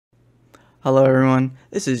Hello everyone,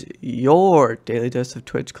 this is your daily dose of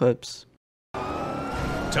Twitch clips.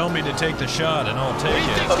 Tell me to take the shot and I'll take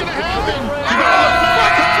it. What's gonna happen?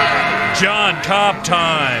 John Cobb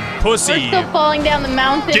time, pussy. We're still falling down the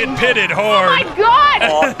mountain. Get pitted hard. Oh my god!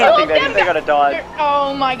 Oh, I think they're gonna die.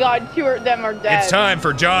 Oh my god, two of them are dead. It's time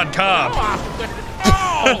for John Cobb.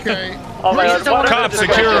 Okay. Oh my god, Cobb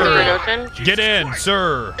secure. Get in,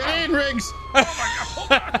 sir. Get in, Riggs.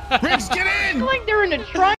 Riggs, get in. It's like they're in a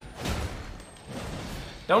truck.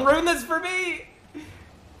 Don't ruin this for me!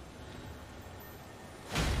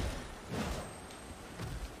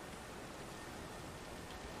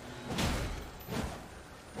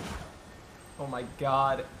 Oh my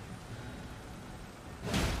god.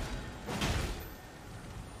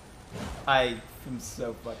 I am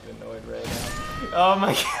so fucking annoyed right now. Oh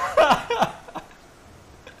my god.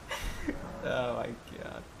 Oh my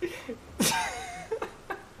god.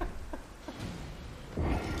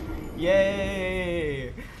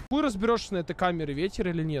 Yay! Вы разберешься на этой камере, ветер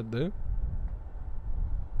или нет, да?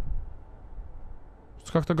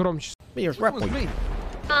 Как-то громче. She's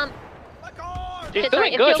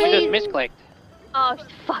doing good, she just misclicked. Oh,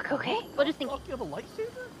 fuck, okay. We'll just think. You have a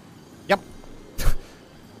lightsaber? Yep.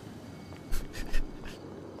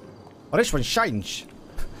 Oh, this one shines.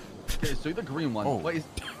 Okay, so you're the green one. Oh. Wait,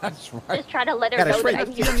 that's right. Just try to let her Yeah, know that's that right.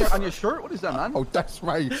 I'm That's here. on your shirt? What is that, man? Oh, that's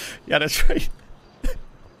right. Yeah, that's right.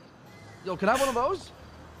 Yo, can I have one of those?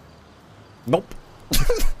 Nope.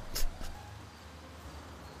 Oh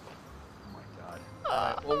my god.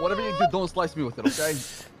 Alright, well, whatever you do, don't slice me with it, okay?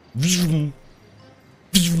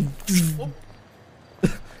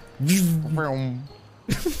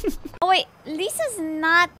 Oh wait, Lisa's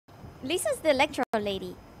not. Lisa's the electro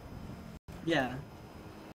lady. Yeah.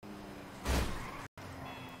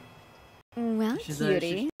 Well, She's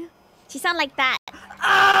cutie. She sound like that.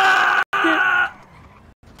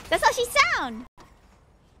 That's how she sound.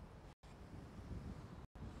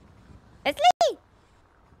 Leslie.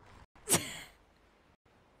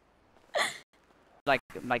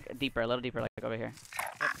 Like deeper, a little deeper, like over here.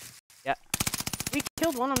 Yep. We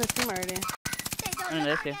killed one on this team already. No,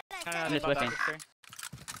 this too. I'm just whipping.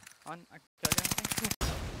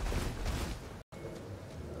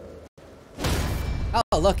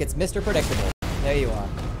 Oh, look, it's Mr. Predictable. There you are.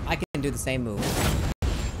 I can do the same move.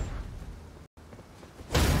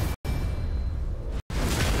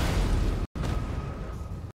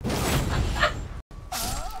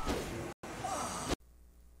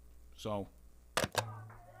 So.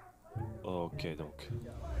 Ok, donc.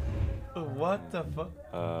 What the fuck?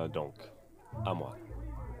 Donc, à moi.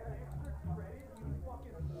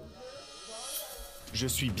 Je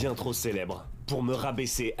suis bien trop célèbre pour me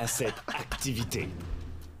rabaisser à cette activité.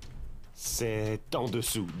 C'est en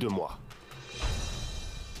dessous de moi.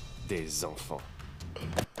 Des enfants.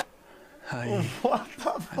 What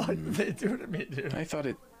the fuck did they do to me, dude? I thought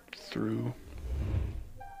it through.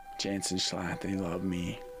 Jansen shot, they love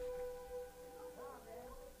me.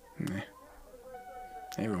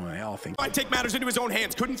 Everyone, they all think. I take matters into his own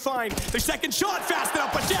hands. Couldn't find the second shot fast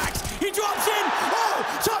enough, but Jax, he drops in. Oh,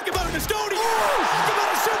 talk about an Estonian. Oh, talk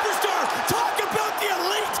about a superstar. Talk about the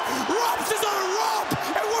elite. Rumps is on a romp,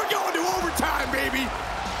 and we're going to overtime, baby.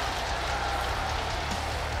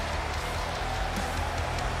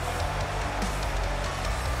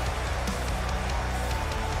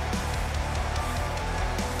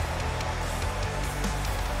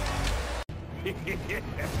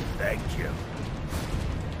 Thank you.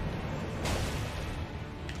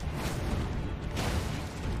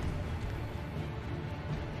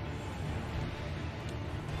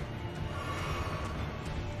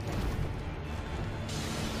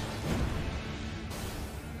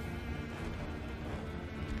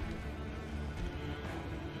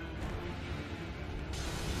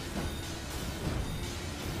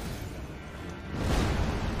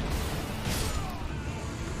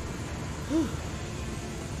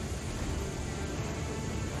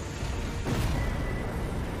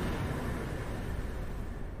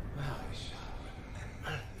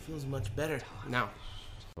 Feels much better now.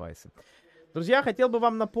 Друзья, хотел бы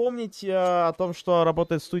вам напомнить о том, что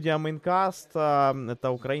работает студия Maincast.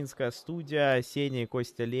 Это украинская студия. Сеня и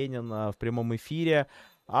Костя Ленин в прямом эфире.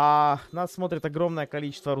 Нас смотрит огромное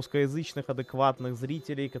количество русскоязычных адекватных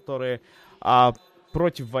зрителей, которые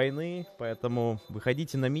против войны. Поэтому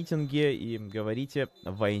выходите на митинги и говорите: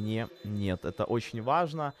 войне нет. Это очень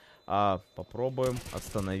важно. Попробуем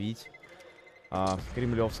остановить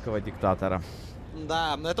кремлевского диктатора.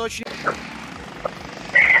 Да, но это очень...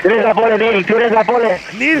 Tienes la pole, Neil, tienes la pole.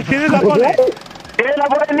 Neil, tienes la pole. Tienes la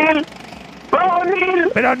pole, Neil. ¡Vamos,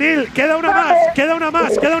 Neil! Pero Neil, queda una más, queda una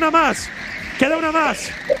más, queda una más. Queda una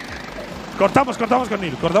más. Cortamos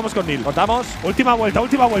con Neil. Cortamos. Última vuelta,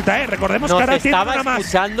 Recordemos que ahora tiene una más.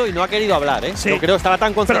 escuchando y no ha querido hablar, Sí. Yo creo que estaba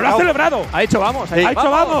tan Pero concentrado. lo ha celebrado. Ha dicho vamos. Ha dicho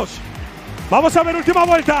vamos. Vamos a ver última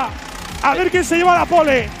vuelta. A ver quién se lleva la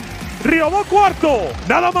pole. Riobó cuarto.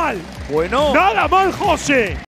 Nada mal. Bueno. Nada mal, José.